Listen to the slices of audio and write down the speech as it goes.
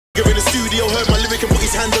in the studio heard my lyric and put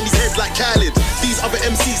his hand on his head like Khaled. These other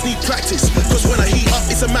MCs need practice, cause when I heat up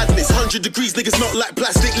it's a madness. 100 degrees, niggas melt like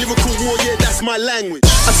plastic. Lyrical war, yeah, that's my language.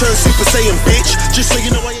 I turn Super Saiyan, bitch, just so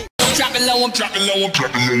you know I ain't. I'm dropping low, I'm dropping low, I'm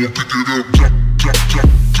dropping low, pick it up,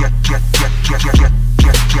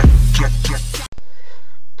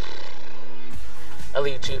 Hello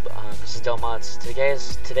YouTube, this is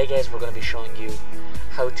DellModzZ. Today guys, we're going to be showing you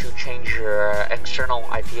how to change your external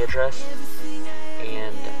IP address.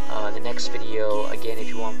 And the next video, again, if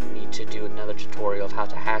you want me to do another tutorial of how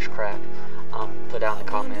to hash crack, put down in the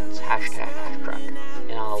comments hashtag hashcrack,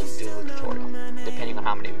 and I'll do a tutorial, depending on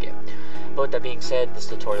how many we get. But with that being said, this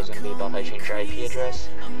tutorial is going to be about how to change your IP address.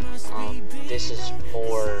 This is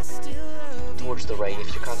more towards the right.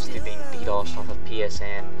 If you're constantly being DDoSed off of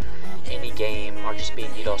PSN, any game, or just being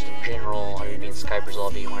DDoSed in general, or you're being Skype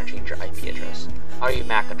resolved, you want to change your IP address, or your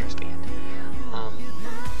MAC address band.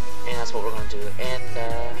 And that's what we're going to do. And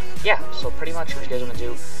yeah, so pretty much what you guys want to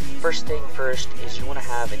do, first thing first, is you want to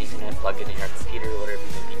have an Ethernet plugged in your computer, whatever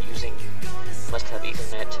you may be using. You must have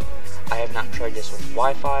Ethernet. I have not tried this with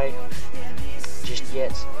Wi-Fi just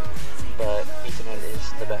yet, but Ethernet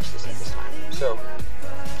is the bestest at this time. So,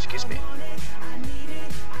 excuse me.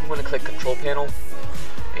 You want to click Control Panel,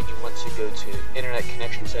 and you want to go to Internet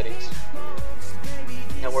Connection Settings,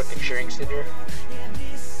 Network and Sharing Center.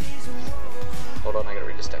 Hold on, I gotta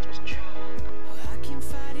read this text message.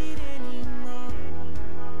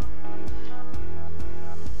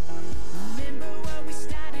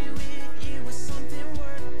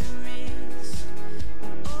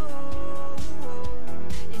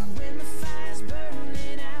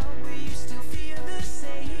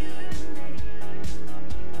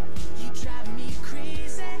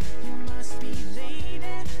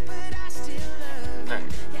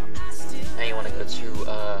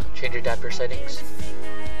 Change your adapter settings.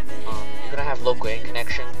 You're gonna have local in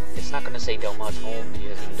connection. It's not gonna say DellModzZ home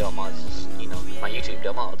because DellModzZ is, you know, my YouTube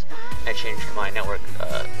DellModzZ. And I changed my network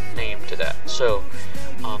name to that. So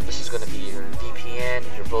this is gonna be your VPN,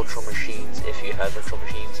 your virtual machines if you have virtual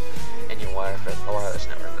machines, and your wireless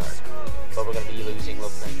network card. But we're gonna be using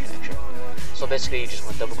local in connection. So basically, you just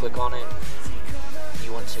want to double click on it.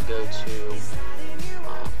 You want to go to.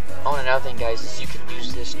 Oh, and another thing, guys, is you can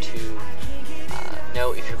use this to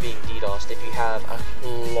know if you're being DDoSed. If you have a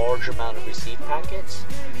large amount of received packets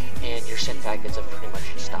and your sent packets have pretty much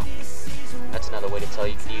stopped. That's another way to tell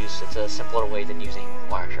you can use. It's a simpler way than using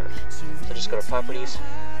Wireshark. So just go to Properties,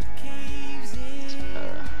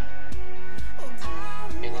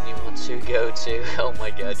 and then you want to go to. Oh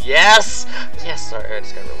my God! Yes, yes. Sorry, I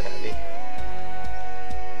just got really happy.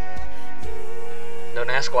 Don't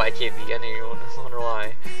ask why I can't be. I know you wonder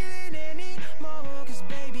why.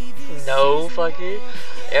 No, fucker.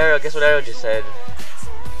 Ariel, guess what Ariel just said?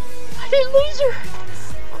 I didn't lose her.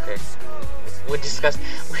 Okay. We discussed.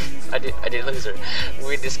 I didn't lose her.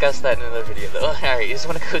 We discussed that in another video, though. Alright, you just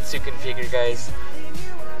want to go to configure, guys.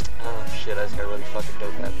 Oh shit, I just got really fucking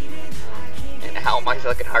dope happy. And how my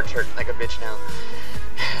fucking heart's hurting like a bitch now.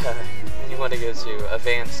 Then you want to go to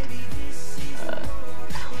advanced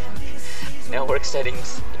network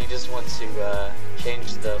settings, and you just want to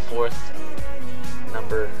change the fourth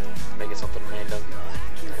number. Make it something random.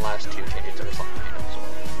 And the last two, change it to something random as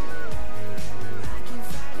well.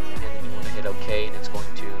 And then you want to hit OK, and it's going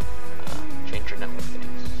to change your network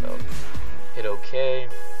settings. So hit OK,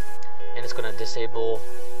 and it's going to disable.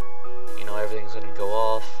 You know, everything's going to go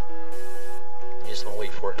off. You just want to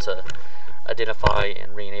wait for it to identify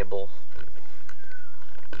and re-enable.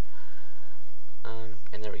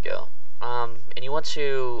 And there we go. And you want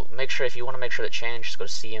to make sure, if you want to make sure that change, just go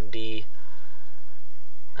to CMD.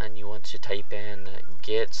 And you want to type in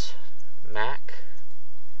get MAC.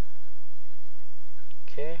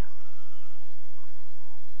 Okay.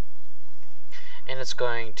 And it's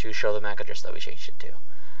going to show the MAC address that we changed it to.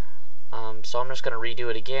 So I'm just going to redo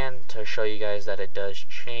it again to show you guys that it does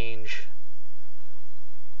change.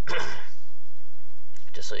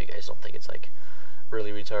 Just so you guys don't think it's like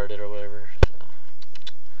really retarded or whatever. So,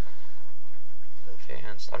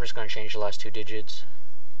 advanced. I'm just going to change the last two digits.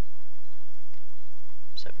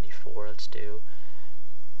 74, let's do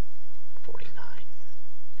 49,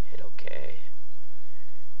 hit OK.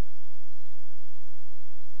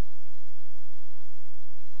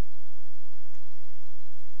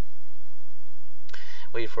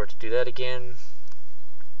 Wait for it to do that again.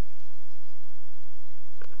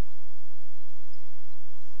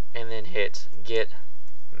 And then hit get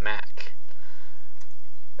MAC.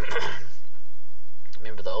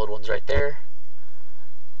 Remember the old ones right there.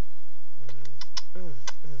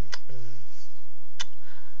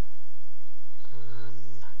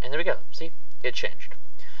 And there we go. See, it changed.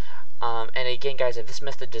 And again, guys, if this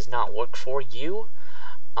method does not work for you,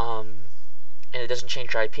 and it doesn't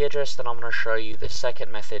change your IP address, then I'm going to show you the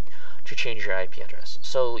second method to change your IP address.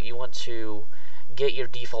 So you want to get your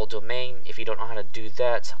default domain. If you don't know how to do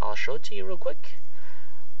that, I'll show it to you real quick.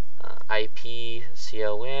 IP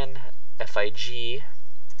CON FIG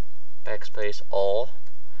backspace all,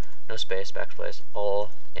 no space, backspace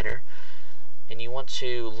all, enter, and you want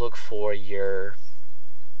to look for your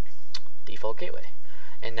default gateway,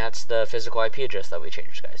 and that's the physical IP address that we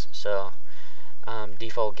changed, guys. So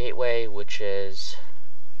default gateway, which is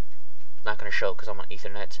not going to show because I'm on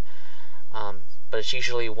Ethernet, but it's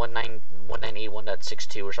usually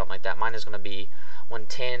 192.168.1.62 or something like that. Mine is going to be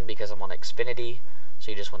 110 because I'm on Xfinity. So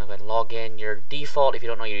you just want to go ahead and log in. Your default, if you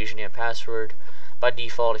don't know your username and password, by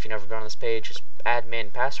default, if you've never been on this page, is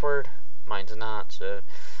admin password. Mine's not. So,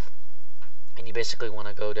 and you basically want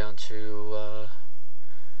to go down to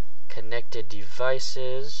connected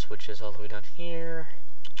devices, which is all the way down here.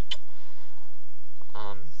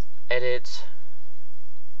 Edit,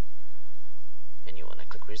 and you want to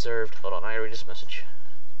click reserved. Hold on, I read this message.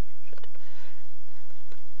 Shit.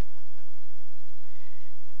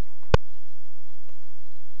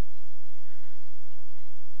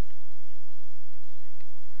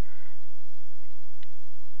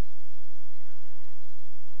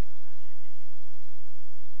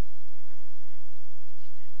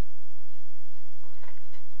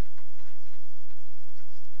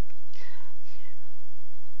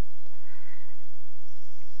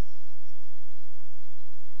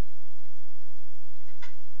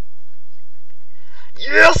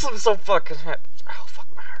 Yes, I'm so fucking happy. Oh, fuck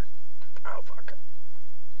my heart. Oh, fuck.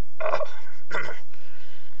 Oh,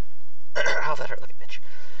 oh that hurt like a bitch.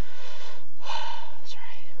 Sorry.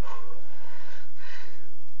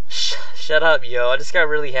 Shut up, yo. I just got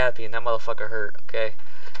really happy and that motherfucker hurt, okay?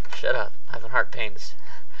 Shut up. I'm having heart pains.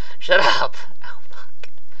 Shut up. Oh, fuck.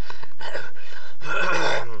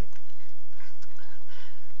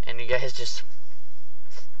 And you guys just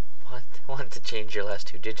want to change your last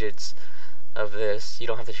 2 digits of this. You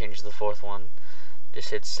don't have to change the 4th one. Just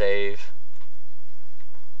hit save.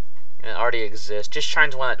 And it already exists. Just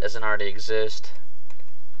change one that doesn't already exist.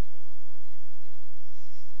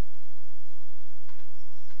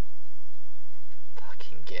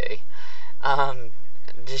 Fucking gay.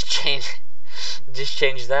 Just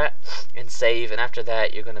change that and save, and after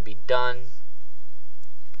that you're gonna be done.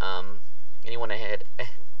 And you wanna hit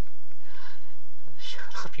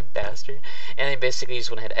shut up, you bastard. And then basically you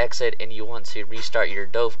just want to hit exit, and you want to restart your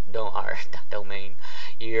domain,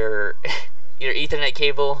 your Ethernet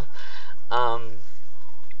cable.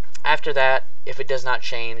 After that, if it does not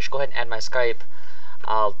change, go ahead and add My Skype.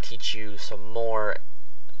 I'll teach you some more.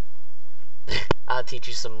 I'll teach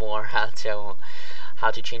you some more how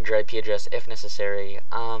to change your IP address if necessary.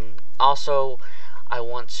 Also, I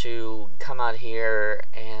want to come out here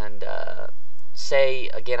and say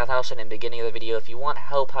again, I thought I was saying in the beginning of the video, if you want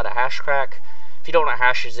help how to hash crack, if you don't know what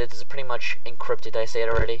hashes is, it's pretty much encrypted. Did I say it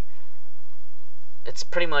already? It's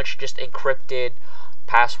pretty much just encrypted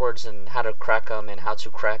passwords and how to crack them and how to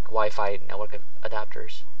crack Wi-Fi network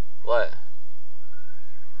adapters. What?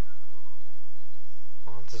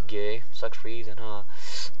 Oh, this is gay. Sucks for you then, huh?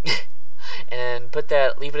 And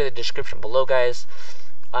then leave it in the description below, guys.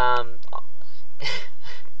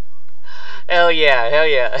 Hell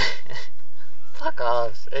yeah. Fuck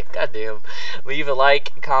off. Goddamn. Leave a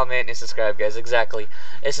like, comment, and subscribe, guys. Exactly.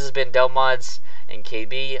 This has been DellModzZ and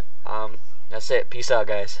KB. That's it. Peace out,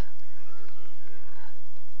 guys.